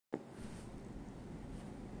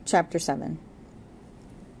Chapter 7.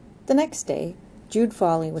 The next day, Jude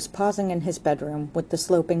Fawley was pausing in his bedroom with the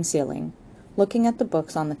sloping ceiling, looking at the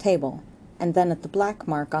books on the table, and then at the black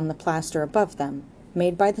mark on the plaster above them,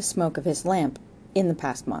 made by the smoke of his lamp in the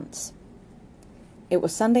past months. It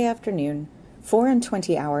was Sunday afternoon,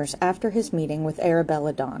 24 hours after his meeting with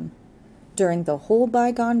Arabella Dawn. During the whole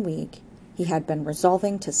bygone week, he had been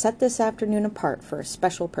resolving to set this afternoon apart for a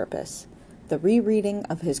special purpose, the rereading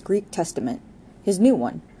of his Greek Testament, his new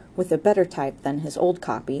one, with a better type than his old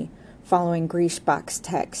copy, following Griesbach's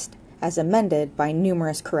text, as amended by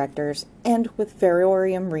numerous correctors, and with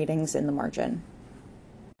Variorum readings in the margin.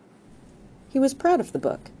 He was proud of the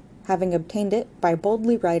book, having obtained it by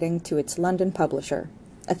boldly writing to its London publisher,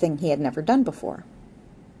 a thing he had never done before.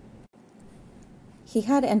 He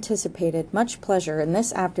had anticipated much pleasure in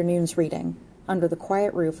this afternoon's reading, under the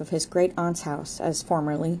quiet roof of his great-aunt's house, as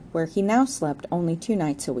formerly, where he now slept only 2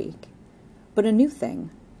 nights a week. But a new thing,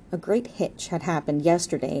 a great hitch, had happened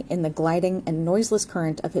yesterday in the gliding and noiseless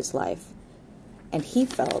current of his life, and he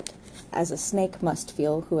felt, as a snake must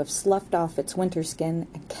feel who have sloughed off its winter skin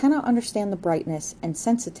and cannot understand the brightness and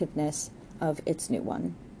sensitiveness of its new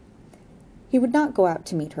one. He would not go out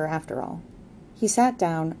to meet her after all. He sat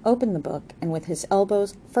down, opened the book, and with his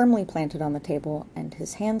elbows firmly planted on the table and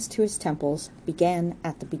his hands to his temples, began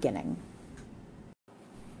at the beginning.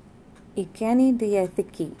 Ikani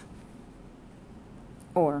Diathiki,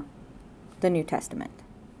 or the New Testament.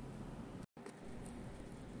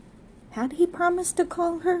 Had he promised to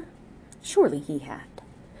call her? Surely he had.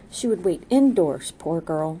 She would wait indoors, poor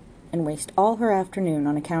girl, and waste all her afternoon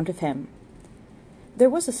on account of him. There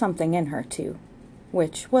was a something in her, too,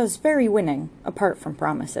 which was very winning, apart from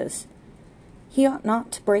promises. He ought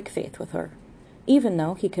not to break faith with her, even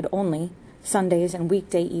though he could only, Sundays and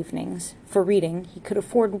weekday evenings, for reading he could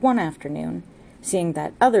afford 1 afternoon, seeing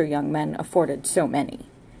that other young men afforded so many.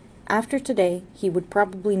 After today, he would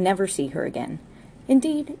probably never see her again.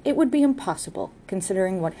 Indeed, it would be impossible,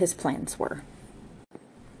 considering what his plans were.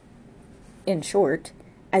 In short,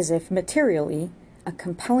 as if materially, a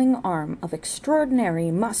compelling arm of extraordinary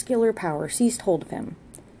muscular power seized hold of him,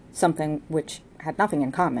 something which had nothing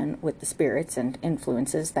in common with the spirits and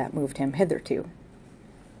influences that moved him hitherto.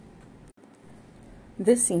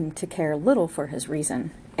 This seemed to care little for his reason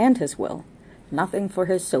and his will, nothing for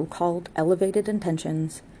his so-called elevated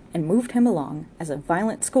intentions, and moved him along, as a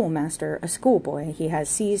violent schoolmaster a schoolboy he has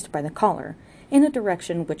seized by the collar, in a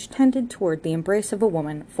direction which tended toward the embrace of a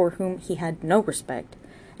woman for whom he had no respect,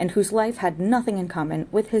 and whose life had nothing in common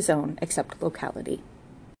with his own except locality.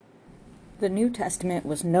 The New Testament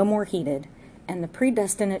was no more heeded, and the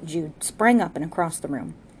predestinate Jude sprang up and across the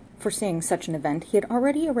room. Foreseeing such an event, he had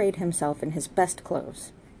already arrayed himself in his best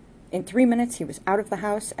clothes. In 3 minutes he was out of the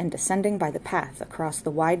house and descending by the path across the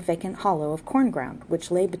wide vacant hollow of corn ground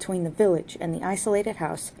which lay between the village and the isolated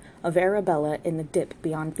house of Arabella in the dip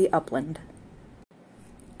beyond the upland.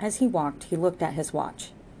 As he walked, he looked at his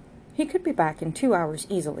watch. He could be back in 2 hours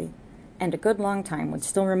easily, and a good long time would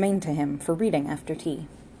still remain to him for reading after tea.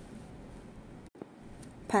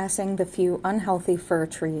 Passing the few unhealthy fir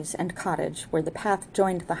trees and cottage where the path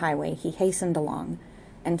joined the highway, he hastened along,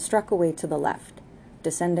 and struck away to the left,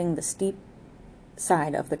 descending the steep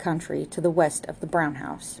side of the country to the west of the Brown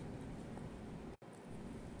House.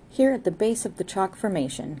 Here at the base of the chalk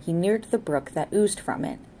formation, he neared the brook that oozed from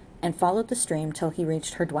it, and followed the stream till he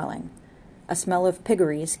reached her dwelling. A smell of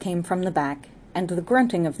piggeries came from the back, and the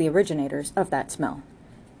grunting of the originators of that smell.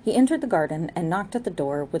 He entered the garden and knocked at the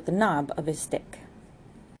door with the knob of his stick.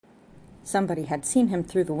 Somebody had seen him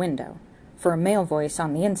through the window, for a male voice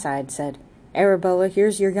on the inside said, "Arabella,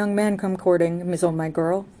 here's your young man come courting, Mizzle, my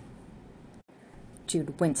girl."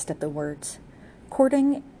 Jude winced at the words.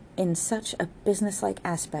 Courting, in such a businesslike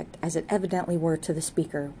aspect as it evidently were to the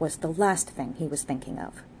speaker, was the last thing he was thinking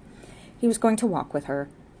of. He was going to walk with her,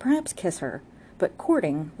 perhaps kiss her, but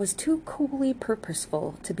courting was too coolly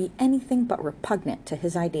purposeful to be anything but repugnant to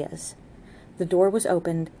his ideas. The door was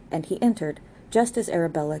opened, and he entered, just as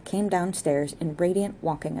Arabella came downstairs in radiant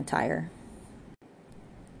walking attire.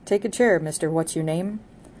 "Take a chair, Mr. What's-your-name,"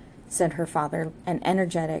 said her father, an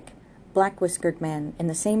energetic, black-whiskered man, in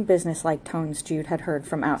the same business-like tones Jude had heard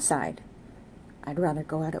from outside. "I'd rather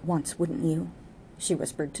go out at once, wouldn't you?" she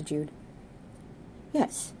whispered to Jude.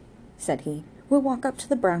 "Yes," said he. "We'll walk up to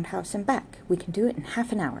the Brown House and back. We can do it in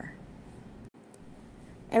half an hour."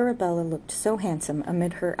 Arabella looked so handsome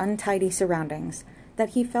amid her untidy surroundings that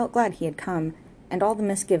he felt glad he had come, and all the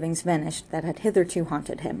misgivings vanished that had hitherto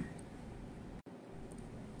haunted him.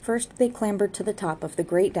 First they clambered to the top of the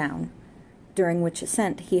great down, during which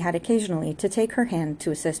ascent he had occasionally to take her hand to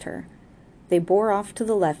assist her. They bore off to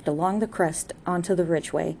the left along the crest onto the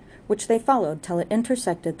ridgeway, which they followed till it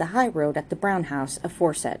intersected the high road at the Brown House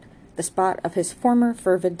aforesaid, the spot of his former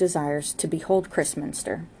fervid desires to behold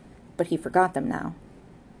Christminster. But he forgot them now.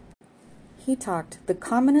 He talked the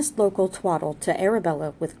commonest local twaddle to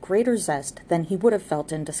Arabella with greater zest than he would have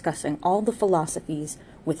felt in discussing all the philosophies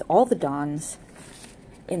with all the dons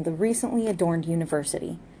in the recently adorned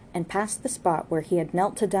university, and passed the spot where he had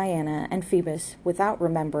knelt to Diana and Phoebus without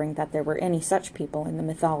remembering that there were any such people in the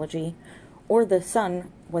mythology, or the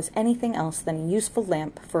sun was anything else than a useful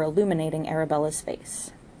lamp for illuminating Arabella's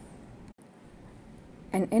face.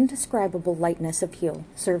 An indescribable lightness of heel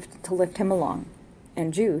served to lift him along,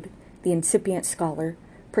 and Jude, the incipient scholar,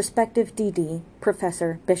 prospective D.D.,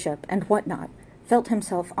 professor, bishop, and what-not, felt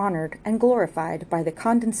himself honored and glorified by the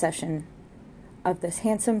condescension of this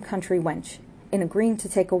handsome country wench, in agreeing to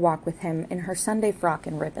take a walk with him in her Sunday frock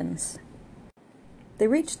and ribbons. They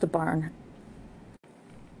reached the Brown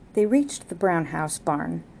House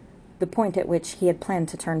barn, the point at which he had planned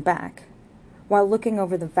to turn back. While looking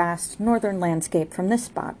over the vast northern landscape from this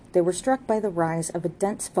spot, they were struck by the rise of a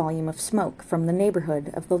dense volume of smoke from the neighborhood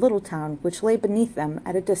of the little town which lay beneath them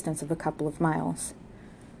at a distance of a couple of miles.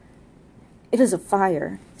 "It is a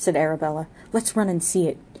fire," said Arabella. "Let's run and see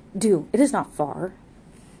it. Do. It is not far."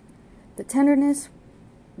 The tenderness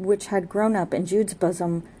which had grown up in Jude's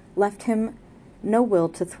bosom left him no will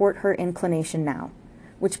to thwart her inclination now,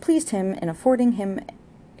 which pleased him in affording him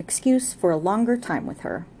excuse for a longer time with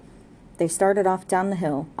her. They started off down the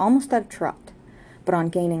hill, almost at a trot, but on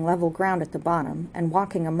gaining level ground at the bottom, and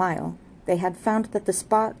walking a mile, they had found that the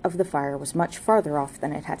spot of the fire was much farther off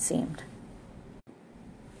than it had seemed.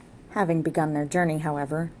 Having begun their journey,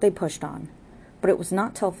 however, they pushed on, but it was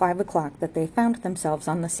not till 5 o'clock that they found themselves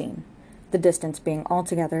on the scene, the distance being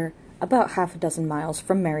altogether about 6 miles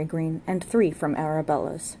from Marygreen and 3 from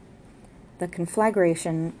Arabella's. The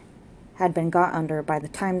conflagration had been got under by the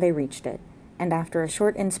time they reached it, and after a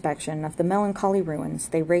short inspection of the melancholy ruins,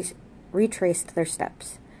 they retraced their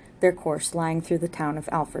steps, their course lying through the town of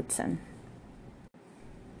Alfredson.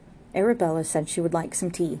 Arabella said she would like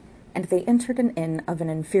some tea, and they entered an inn of an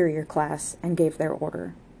inferior class and gave their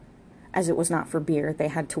order. As it was not for beer, they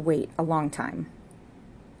had to wait a long time.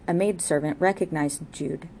 A maidservant recognized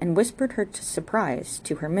Jude and whispered her surprise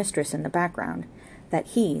to her mistress in the background that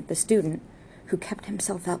he, the student, who kept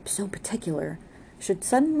himself up so particular, should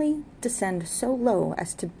suddenly descend so low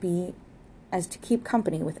as to keep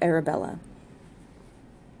company with Arabella.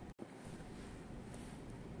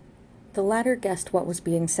 The latter guessed what was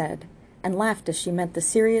being said, and laughed as she met the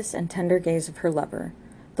serious and tender gaze of her lover,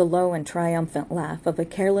 the low and triumphant laugh of a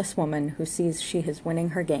careless woman who sees she is winning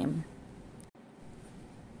her game.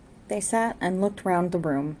 They sat and looked round the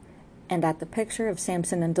room, and at the picture of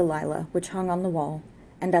Samson and Delilah which hung on the wall,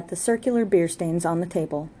 and at the circular beer stains on the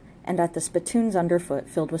table, and at the spittoons underfoot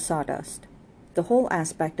filled with sawdust. The whole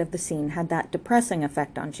aspect of the scene had that depressing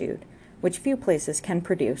effect on Jude, which few places can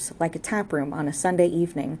produce, like a tap-room on a Sunday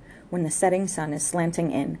evening, when the setting sun is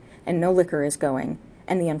slanting in, and no liquor is going,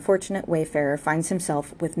 and the unfortunate wayfarer finds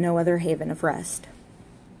himself with no other haven of rest.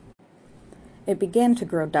 It began to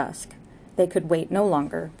grow dusk. They could wait no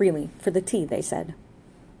longer, really, for the tea, they said.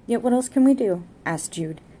 "Yet what else can we do?" asked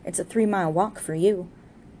Jude. "It's a 3-mile walk for you."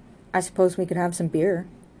 "I suppose we could have some beer,"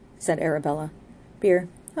 said Arabella. "Beer?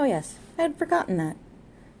 Oh, yes, I had forgotten that.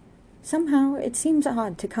 Somehow it seems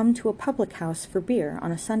odd to come to a public house for beer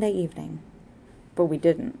on a Sunday evening." But we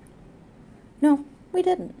didn't. No, we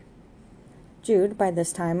didn't. Jude, by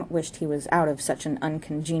this time, wished he was out of such an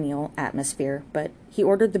uncongenial atmosphere, but he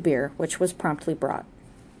ordered the beer, which was promptly brought.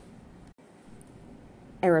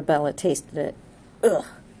 Arabella tasted it. "Ugh,"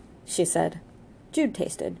 she said. Jude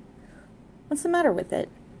tasted. "What's the matter with it?"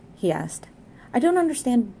 he asked. "I don't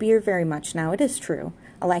understand beer very much now, it is true.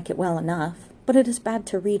 I like it well enough, but it is bad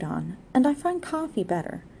to read on, and I find coffee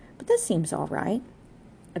better. But this seems all right."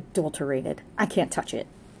 "Adulterated. I can't touch it."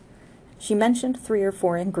 She mentioned 3 or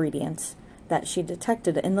 4 ingredients that she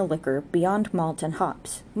detected in the liquor beyond malt and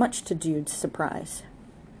hops, much to Jude's surprise.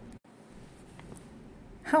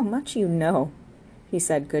 "How much you know," he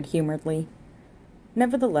said good-humoredly.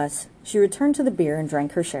 Nevertheless, she returned to the beer and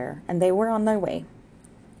drank her share, and they were on their way.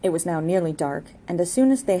 It was now nearly dark, and as soon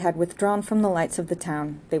as they had withdrawn from the lights of the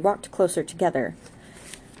town, they walked closer together,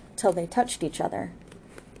 till they touched each other.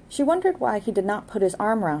 She wondered why he did not put his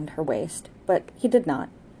arm round her waist, but he did not.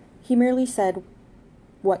 He merely said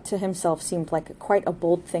what to himself seemed like quite a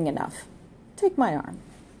bold thing enough. "Take my arm."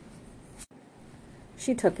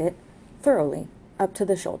 She took it, thoroughly, up to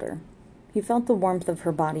the shoulder. He felt the warmth of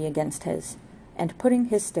her body against his, and putting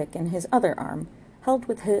his stick in his other arm, held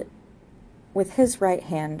with with his right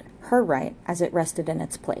hand, her right, as it rested in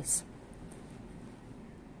its place.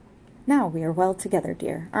 "Now we are well together,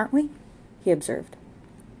 dear, aren't we?" he observed.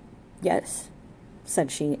 "Yes,"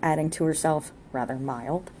 said she, adding to herself, rather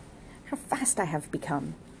mild. "How fast I have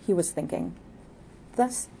become," he was thinking.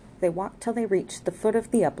 Thus they walked till they reached the foot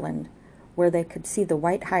of the upland, where they could see the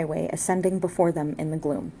white highway ascending before them in the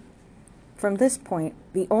gloom. From this point,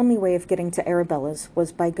 the only way of getting to Arabella's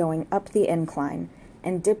was by going up the incline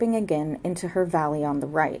and dipping again into her valley on the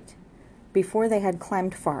right. Before they had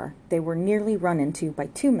climbed far, they were nearly run into by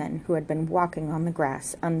two men who had been walking on the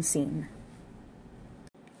grass unseen.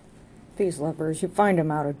 "These lovers, you find 'em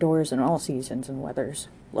out of doors in all seasons and weathers.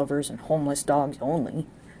 Lovers and homeless dogs only,"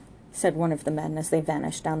 said one of the men as they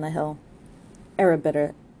vanished down the hill.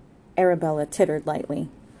 Arabella tittered lightly.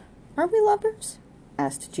 "Are we lovers?"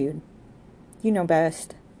 asked Jude. "You know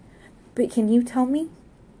best. But can you tell me?"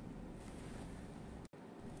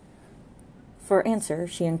 For answer,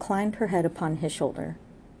 she inclined her head upon his shoulder.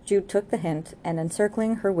 Jude took the hint, and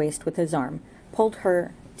encircling her waist with his arm, pulled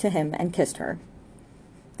her to him and kissed her.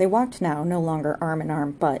 They walked now no longer arm in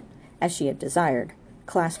arm, but, as she had desired,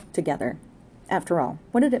 clasped together. After all,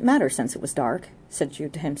 what did it matter since it was dark? Said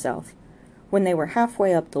Jude to himself. When they were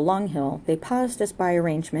halfway up the long hill, they paused as by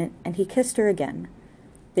arrangement, and he kissed her again.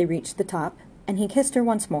 They reached the top, and he kissed her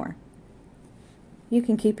once more. "You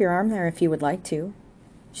can keep your arm there if you would like to,"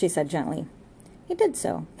 she said gently. He did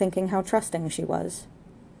so, thinking how trusting she was.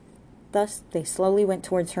 Thus they slowly went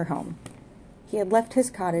towards her home. He had left his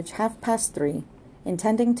cottage 3:30,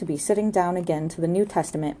 intending to be sitting down again to the New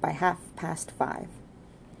Testament by 5:30.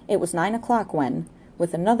 It was 9 o'clock when,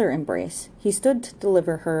 with another embrace, he stood to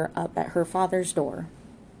deliver her up at her father's door.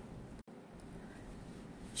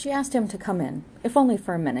 She asked him to come in, if only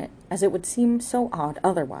for a minute, as it would seem so odd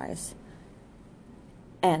otherwise,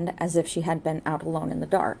 and as if she had been out alone in the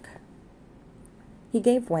dark. He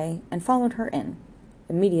gave way and followed her in.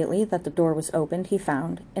 Immediately that the door was opened, he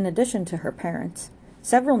found, in addition to her parents,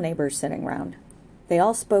 several neighbors sitting round. They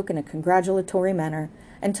all spoke in a congratulatory manner,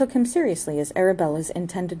 and took him seriously as Arabella's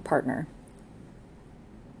intended partner.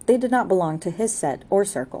 They did not belong to his set or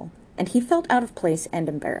circle, and he felt out of place and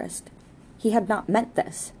embarrassed. He had not meant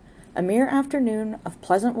this. A mere afternoon of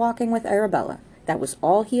pleasant walking with Arabella, that was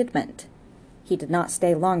all he had meant. He did not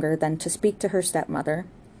stay longer than to speak to her stepmother,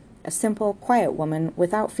 a simple, quiet woman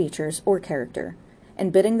without features or character,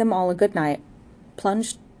 and bidding them all a good night,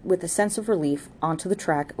 plunged with a sense of relief onto the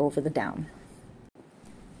track over the down.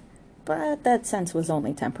 But that sense was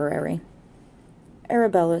only temporary.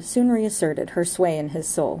 Arabella soon reasserted her sway in his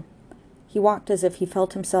soul. He walked as if he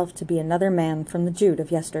felt himself to be another man from the Jude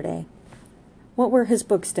of yesterday. What were his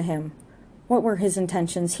books to him? What were his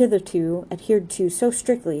intentions hitherto adhered to so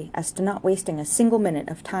strictly as to not wasting a single minute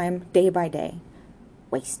of time day by day?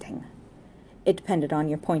 Wasting. It depended on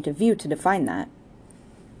your point of view to define that.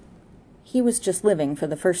 He was just living for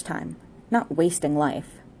the first time, not wasting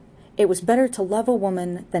life. It was better to love a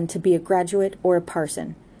woman than to be a graduate or a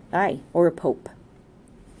parson, aye, or a pope.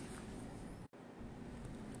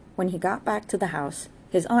 When he got back to the house,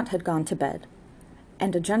 his aunt had gone to bed,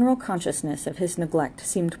 and a general consciousness of his neglect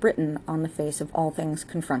seemed written on the face of all things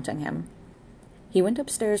confronting him. He went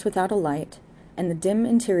upstairs without a light, and the dim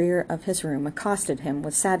interior of his room accosted him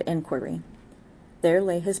with sad inquiry. There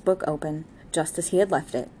lay his book open, just as he had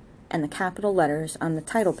left it, and the capital letters on the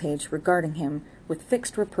title page regarding him with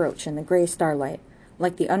fixed reproach in the grey starlight,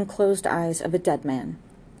 like the unclosed eyes of a dead man.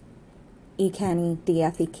 E Cani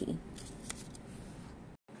Diathiki.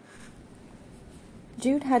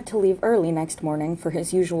 Jude had to leave early next morning for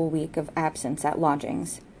his usual week of absence at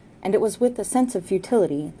lodgings, and it was with a sense of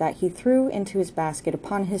futility that he threw into his basket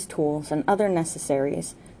upon his tools and other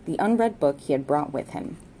necessaries the unread book he had brought with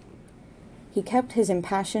him. He kept his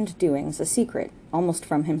impassioned doings a secret, almost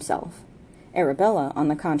from himself. Arabella, on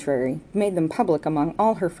the contrary, made them public among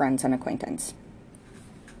all her friends and acquaintance.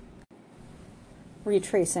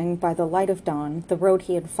 Retracing by the light of dawn the road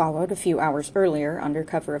he had followed a few hours earlier under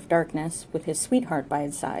cover of darkness, with his sweetheart by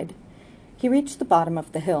his side, he reached the bottom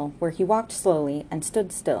of the hill, where he walked slowly and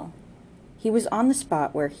stood still. He was on the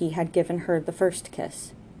spot where he had given her the first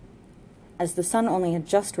kiss. As the sun only had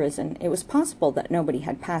just risen, it was possible that nobody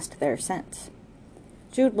had passed there since.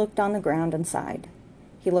 Jude looked on the ground and sighed.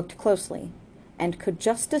 He looked closely, and could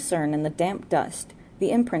just discern in the damp dust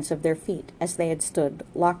the imprints of their feet as they had stood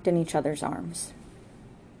locked in each other's arms.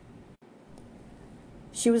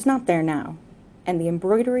 She was not there now, and the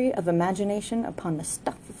embroidery of imagination upon the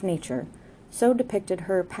stuff of nature so depicted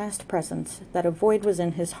her past presence that a void was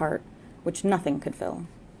in his heart which nothing could fill.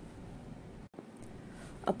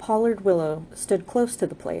 A pollard willow stood close to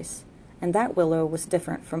the place, and that willow was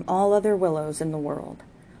different from all other willows in the world.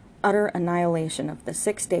 Utter annihilation of the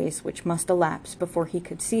 6 days which must elapse before he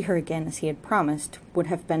could see her again as he had promised would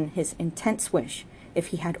have been his intense wish if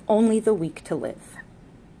he had only the week to live.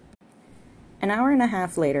 An hour and a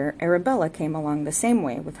half later, Arabella came along the same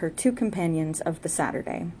way with her 2 companions of the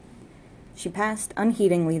Saturday. She passed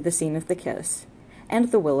unheedingly the scene of the kiss,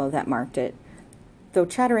 and the willow that marked it, though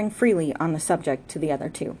chattering freely on the subject to the other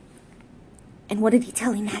 2. "And what did he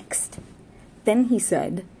tell you next?" Then he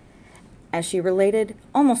said, as she related,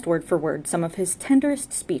 almost word for word, some of his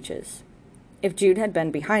tenderest speeches. If Jude had been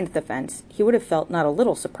behind the fence, he would have felt not a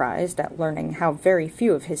little surprised at learning how very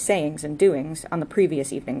few of his sayings and doings on the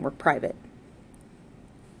previous evening were private.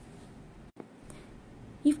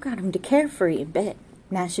 "You've got him to care for, you bet.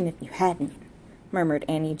 Nashin' if you hadn't," murmured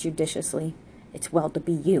Annie judiciously. "It's well to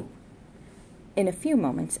be you." In a few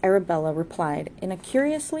moments, Arabella replied in a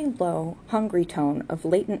curiously low, hungry tone of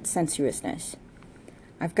latent sensuousness.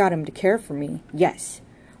 "I've got him to care for me, yes,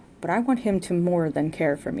 but I want him to more than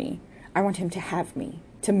care for me. I want him to have me,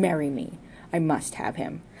 to marry me. I must have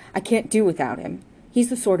him. I can't do without him. He's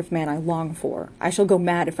the sort of man I long for. I shall go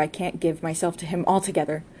mad if I can't give myself to him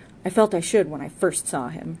altogether. I felt I should when I first saw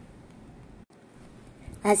him.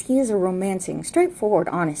 As he is a romancing, straightforward,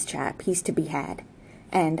 honest chap, he's to be had.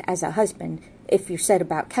 And as a husband, if you set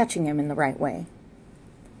about catching him in the right way."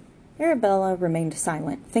 Arabella remained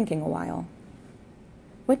silent, thinking a while.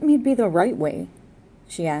 "What may be the right way?"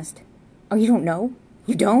 she asked. "Oh, you don't know?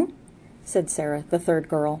 You don't?" said Sarah, the 3rd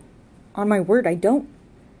girl. "On my word, I don't.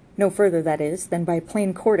 No further, that is, than by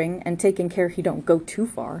plain courting and taking care he don't go too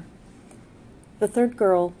far." The 3rd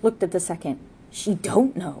girl looked at the 2nd. "She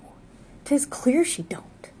don't know. 'Tis clear she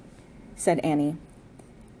don't," said Annie.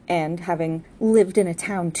 "And having lived in a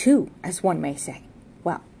town too, as one may say.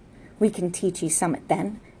 Well, we can teach ye summat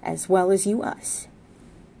then, as well as you us."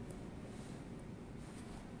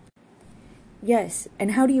 "Yes,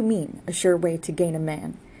 and how do you mean, a sure way to gain a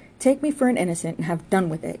man? Take me for an innocent and have done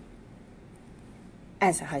with it."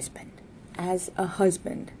 "As a husband. As a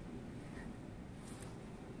husband.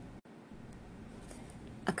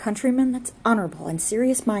 A countryman that's honorable and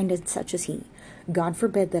serious-minded such as he. God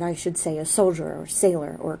forbid that I should say a soldier or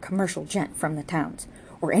sailor or a commercial gent from the towns,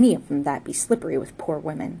 or any of them that be slippery with poor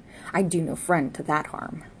women. I'd do no friend to that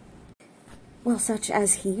harm." "Well, such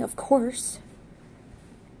as he, of course."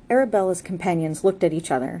 Arabella's companions looked at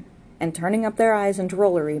each other, and turning up their eyes in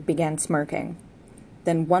drollery, began smirking.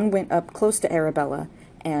 Then one went up close to Arabella,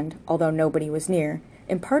 and, although nobody was near,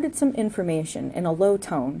 imparted some information in a low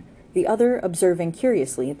tone, the other observing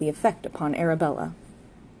curiously the effect upon Arabella.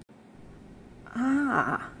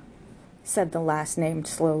 "Ah," said the last named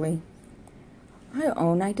slowly. "I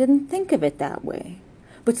own I didn't think of it that way.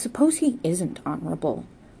 But suppose he isn't honorable.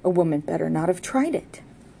 A woman better not have tried it."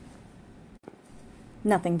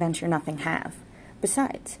 "Nothing venture, nothing have.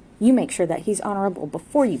 Besides, you make sure that he's honorable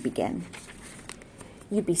before you begin.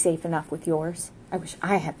 You'd be safe enough with yours. I wish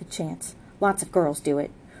I had the chance. Lots of girls do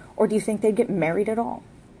it. Or do you think they'd get married at all?"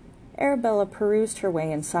 Arabella perused her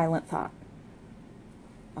way in silent thought.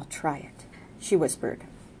 "I'll try it," she whispered,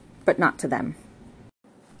 but not to them.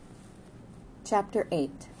 Chapter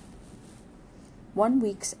 8. 1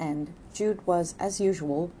 week's end, Jude was, as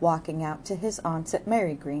usual, walking out to his aunt's at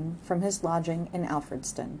Marygreen from his lodging in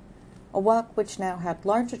Alfredston, a walk which now had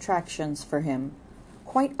large attractions for him,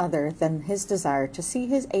 quite other than his desire to see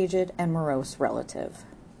his aged and morose relative.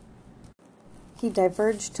 He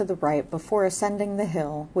diverged to the right before ascending the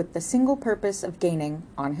hill, with the single purpose of gaining,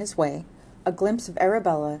 on his way, a glimpse of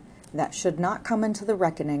Arabella that should not come into the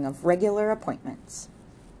reckoning of regular appointments.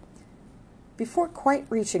 Before quite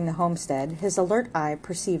reaching the homestead, his alert eye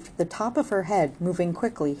perceived the top of her head moving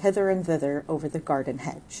quickly hither and thither over the garden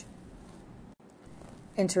hedge.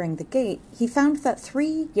 Entering the gate, he found that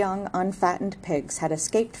 3 young unfattened pigs had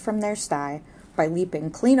escaped from their sty by leaping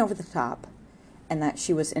clean over the top, and that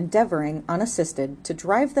she was endeavoring, unassisted, to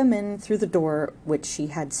drive them in through the door which she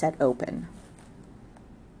had set open.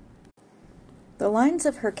 The lines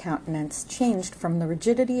of her countenance changed from the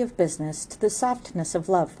rigidity of business to the softness of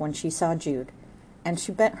love when she saw Jude, and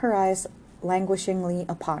she bent her eyes languishingly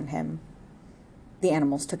upon him. The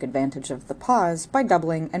animals took advantage of the pause by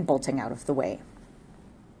doubling and bolting out of the way.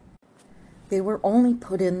 "They were only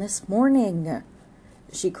put in this morning,"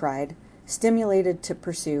 she cried, stimulated to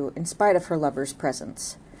pursue in spite of her lover's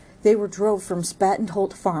presence. "They were drove from Spatten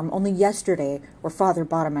Holt Farm only yesterday, where father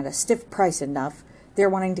bought 'em at a stiff price enough. They're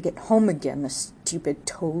wanting to get home again, the stupid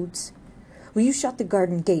toads. Will you shut the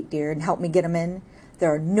garden gate, dear, and help me get 'em in?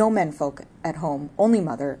 There are no menfolk at home, only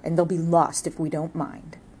mother, and they'll be lost if we don't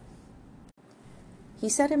mind." He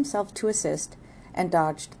set himself to assist, and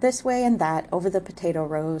dodged this way and that over the potato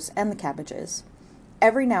rows and the cabbages.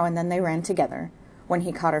 Every now and then they ran together, when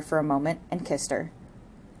he caught her for a moment and kissed her.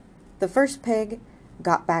 The first pig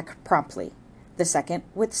got back promptly, the second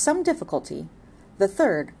with some difficulty. The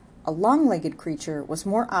third, a long-legged creature, was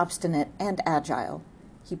more obstinate and agile.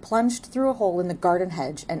 He plunged through a hole in the garden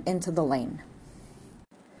hedge and into the lane.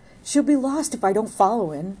 "She'll be lost if I don't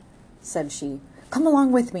follow him," said she. "Come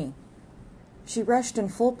along with me." She rushed in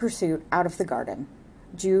full pursuit out of the garden,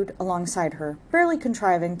 Jude alongside her, barely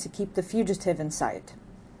contriving to keep the fugitive in sight.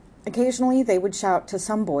 Occasionally they would shout to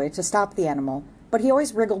some boy to stop the animal, but he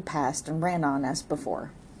always wriggled past and ran on as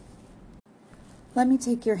before. "Let me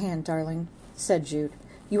take your hand, darling," said Jude.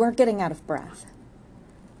 "You are getting out of breath."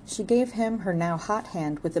 She gave him her now hot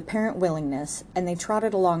hand with apparent willingness, and they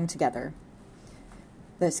trotted along together.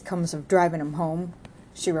 "This comes of driving 'em home,"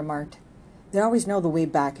 she remarked. "They always know the way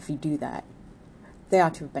back if you do that. They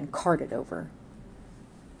ought to have been carted over."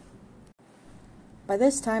 By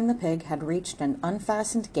this time the pig had reached an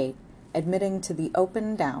unfastened gate, admitting to the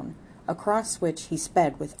open down, across which he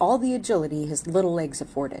sped with all the agility his little legs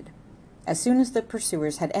afforded. As soon as the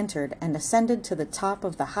pursuers had entered and ascended to the top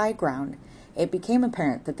of the high ground, it became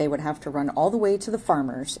apparent that they would have to run all the way to the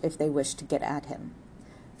farmer's if they wished to get at him.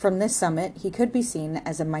 From this summit he could be seen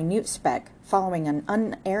as a minute speck following an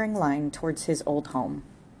unerring line towards his old home.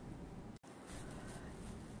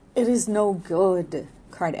 "It is no good,"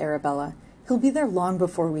 cried Arabella. "He'll be there long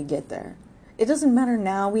before we get there. It doesn't matter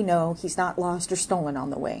now we know he's not lost or stolen on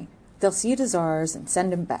the way. They'll see it as ours and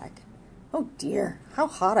send him back. Oh dear, how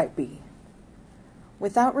hot I be."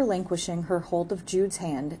 Without relinquishing her hold of Jude's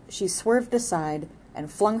hand, she swerved aside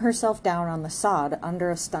and flung herself down on the sod under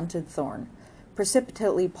a stunted thorn,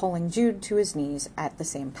 precipitately pulling Jude to his knees at the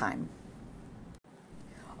same time.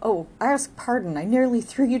 "Oh, I ask pardon, I nearly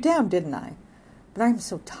threw you down, didn't I? But I'm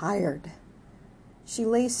so tired." She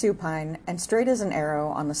lay supine and straight as an arrow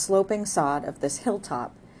on the sloping sod of this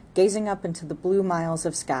hilltop, gazing up into the blue miles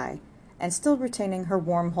of sky, and still retaining her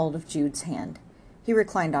warm hold of Jude's hand. He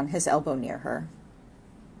reclined on his elbow near her.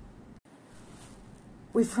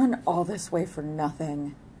 "We've run all this way for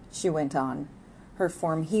nothing," she went on, her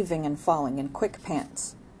form heaving and falling in quick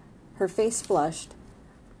pants. Her face flushed,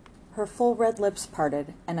 her full red lips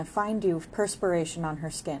parted, and a fine dew of perspiration on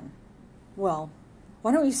her skin. "Well,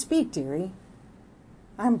 why don't you speak, dearie?"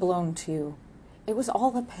 "I'm blown too. It was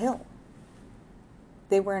all uphill."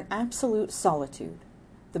 They were in absolute solitude,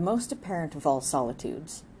 the most apparent of all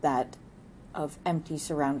solitudes, that of empty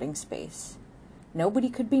surrounding space. Nobody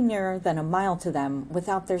could be nearer than a mile to them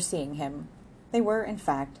without their seeing him. They were, in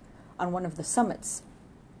fact, on one of the summits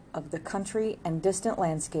of the country, and distant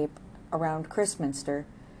landscape around Christminster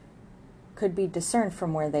could be discerned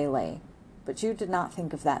from where they lay, but Jude did not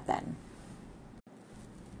think of that then.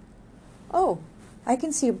 "Oh, I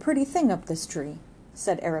can see a pretty thing up this tree,"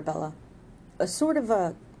 said Arabella. "A sort of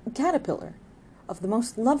a caterpillar, of the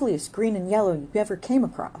most loveliest green and yellow you ever came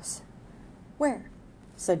across." "Where?"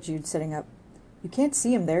 said Jude, sitting up. "You can't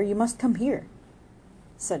see him there, you must come here,"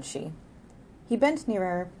 said she. He bent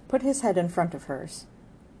nearer, put his head in front of hers.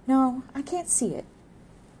 "No, I can't see it,"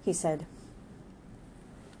 he said.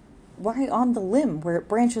 "Why, on the limb where it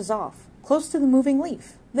branches off, close to the moving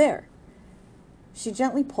leaf, there." She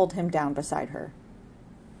gently pulled him down beside her.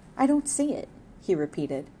 "I don't see it," he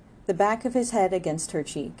repeated, the back of his head against her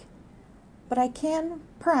cheek. "But I can,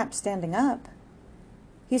 perhaps standing up."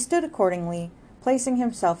 He stood accordingly, placing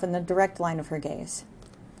himself in the direct line of her gaze.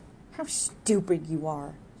 "How stupid you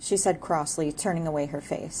are," she said crossly, turning away her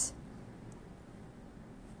face.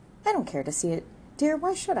 "I don't care to see it, dear,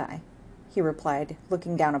 why should I?" he replied,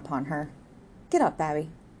 looking down upon her. "Get up, Abby."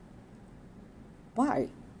 "Why?"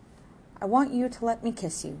 "I want you to let me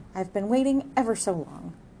kiss you. I've been waiting ever so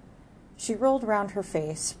long." She rolled round her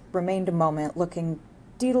face, remained a moment looking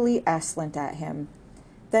deedily aslint at him,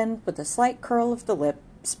 then, with a slight curl of the lip,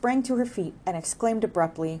 sprang to her feet and exclaimed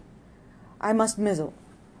abruptly, "I must mizzle,"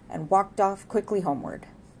 and walked off quickly homeward.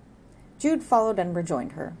 Jude followed and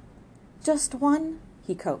rejoined her. "Just one?"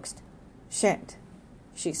 he coaxed. "Shan't,"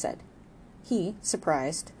 she said. He,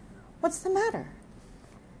 surprised, "What's the matter?"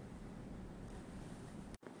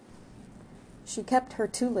 She kept her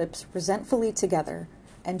two lips resentfully together,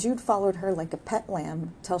 and Jude followed her like a pet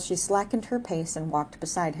lamb till she slackened her pace and walked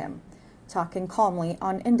beside him, talking calmly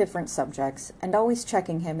on indifferent subjects, and always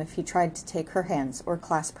checking him if he tried to take her hands or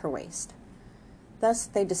clasp her waist. Thus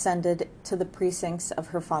they descended to the precincts of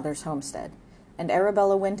her father's homestead, and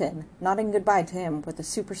Arabella went in, nodding good-bye to him with a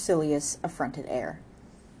supercilious, affronted air.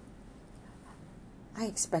 "I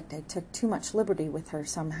expect I took too much liberty with her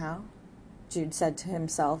somehow," Jude said to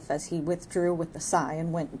himself as he withdrew with a sigh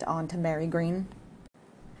and went on to Mary Green.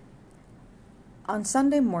 On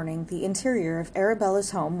Sunday morning, the interior of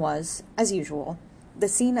Arabella's home was, as usual, the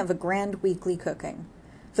scene of a grand weekly cooking,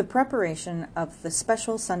 the preparation of the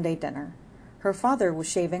special Sunday dinner. Her father was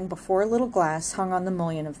shaving before a little glass hung on the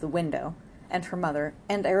mullion of the window, and her mother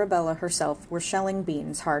and Arabella herself were shelling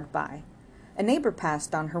beans hard by. A neighbor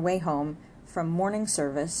passed on her way home from morning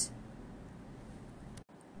service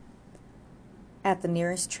at the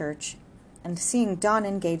nearest church, and seeing Dawn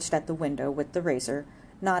engaged at the window with the razor,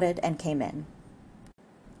 nodded and came in.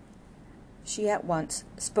 She at once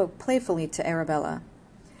spoke playfully to Arabella.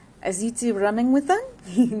 "Is he running with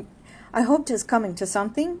them? I hope 'tis coming to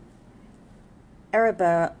something."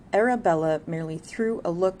 Arabella merely threw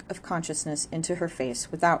a look of consciousness into her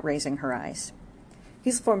face without raising her eyes.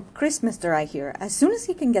 "He's for Christmaster, I hear, as soon as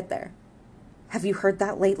he can get there." "Have you heard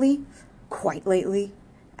that lately?" "Quite lately?"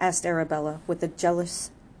 asked Arabella, with a jealous,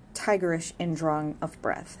 tigerish indrawing of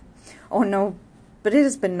breath. "Oh, no, but it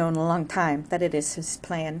has been known a long time that it is his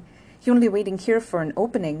plan. He only waiting here for an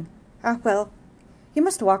opening. Ah, well, he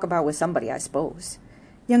must walk about with somebody, I suppose.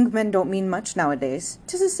 Young men don't mean much nowadays.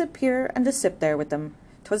 'Tis a sip here and a sip there with them.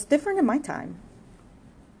 'Twas different in my time."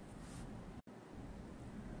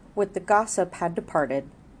 When the gossip had departed,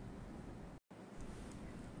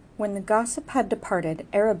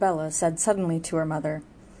 Arabella said suddenly to her mother,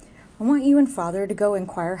 "I want you and father to go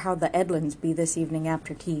inquire how the Edlins be this evening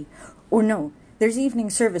after tea. Or no, there's evening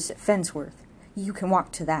service at Fensworth. You can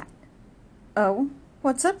walk to that." "Oh,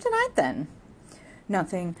 what's up tonight, then?"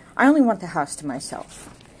 "Nothing. I only want the house to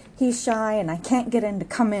myself. He's shy, and I can't get him to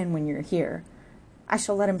come in when you're here. I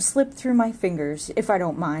shall let him slip through my fingers, if I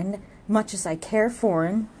don't mind, much as I care for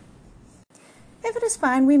him." "If it is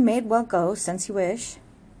fine, we may well go, since you wish."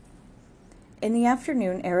 In the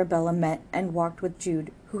afternoon, Arabella met and walked with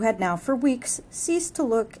Jude, who had now for weeks ceased to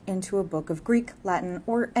look into a book of Greek, Latin,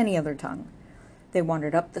 or any other tongue. They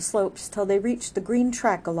wandered up the slopes till they reached the green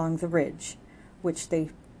track along the ridge, which they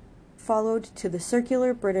followed to the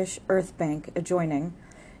circular British earth bank adjoining,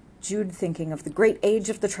 Jude thinking of the great age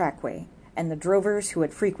of the trackway, and the drovers who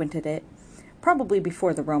had frequented it, probably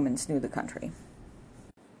before the Romans knew the country.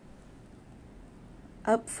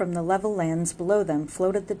 Up from the level lands below them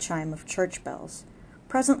floated the chime of church bells.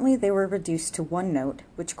 Presently they were reduced to one note,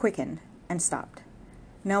 which quickened, and stopped.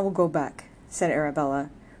 "Now we'll go back," said Arabella,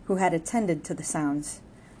 who had attended to the sounds.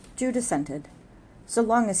 Jude assented. So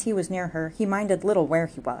long as he was near her, he minded little where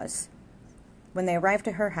he was. When they arrived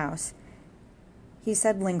at her house, he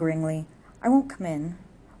said lingeringly, "I won't come in.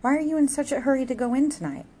 Why are you in such a hurry to go in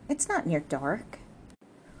tonight? It's not near dark."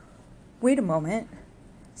 "Wait a moment,"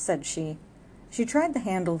 said she. She tried the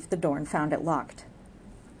handle of the door and found it locked.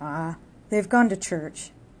 "Ah, they've gone to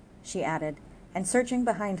church," she added, and searching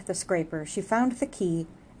behind the scraper, she found the key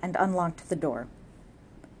and unlocked the door.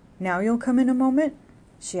 "Now you'll come in a moment?"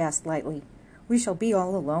 she asked lightly. "We shall be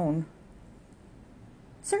all alone."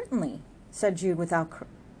 "Certainly," said Jude without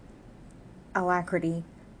alacrity,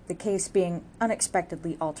 the case being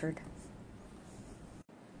unexpectedly altered.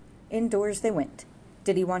 Indoors they went.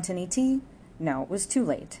 Did he want any tea? No, it was too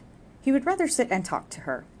late. He would rather sit and talk to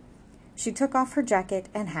her. She took off her jacket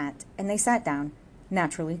and hat, and they sat down,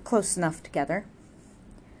 naturally close enough together.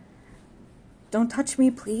 "Don't touch me,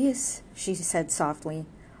 please," she said softly.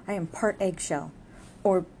 "I am part eggshell.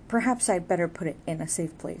 Or perhaps I'd better put it in a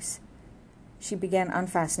safe place." She began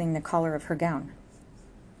unfastening the collar of her gown.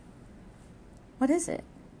 "What is it?"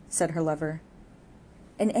 said her lover.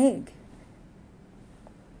 "An egg."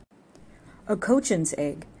 "A Cochin's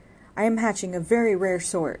egg. I am hatching a very rare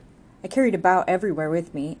sort. I carry it about everywhere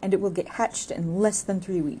with me, and it will get hatched in less than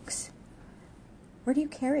 3 weeks." "Where do you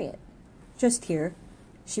carry it?" "Just here."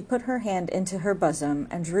 She put her hand into her bosom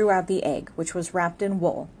and drew out the egg, which was wrapped in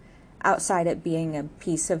wool, outside it being a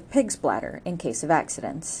piece of pig's bladder in case of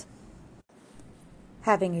accidents.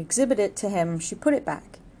 Having exhibited it to him, she put it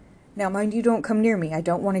back. "Now mind you don't come near me. I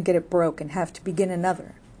don't want to get it broke and have to begin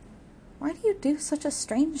another." "Why do you do such a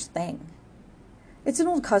strange thing?" "It's an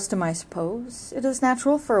old custom, I suppose. It is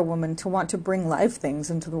natural for a woman to want to bring live things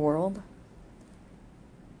into the world."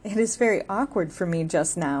 "It is very awkward for me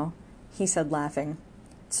just now," he said, laughing.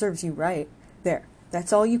 "It serves you right. There,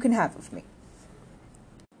 that's all you can have of me."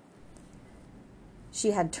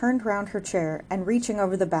 She had turned round her chair, and reaching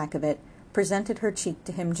over the back of it, presented her cheek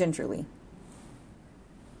to him gingerly.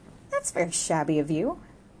 "That's very shabby of you.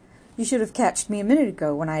 You should have catched me a minute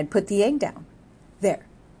ago when I had put the egg down. There,"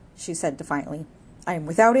 she said defiantly. "I am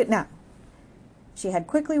without it now." She had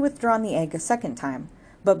quickly withdrawn the egg a second time,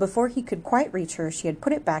 but before he could quite reach her, she had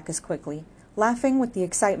put it back as quickly, laughing with the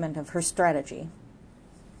excitement of her strategy.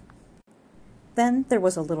 Then there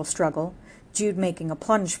was a little struggle, Jude making a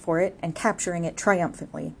plunge for it and capturing it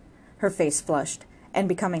triumphantly. Her face flushed, and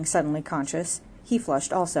becoming suddenly conscious, he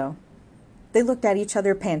flushed also. They looked at each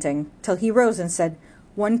other panting, till he rose and said,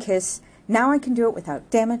 "One kiss. Now I can do it without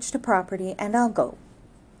damage to property, and I'll go."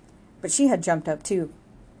 But she had jumped up too.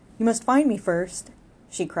 "You must find me first,"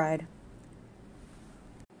 she cried.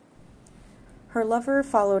 Her lover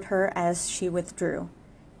followed her as she withdrew.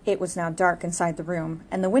 It was now dark inside the room,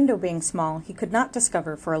 and the window being small, he could not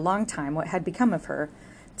discover for a long time what had become of her,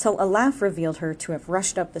 till a laugh revealed her to have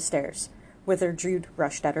rushed up the stairs, whither Jude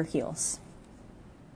rushed at her heels.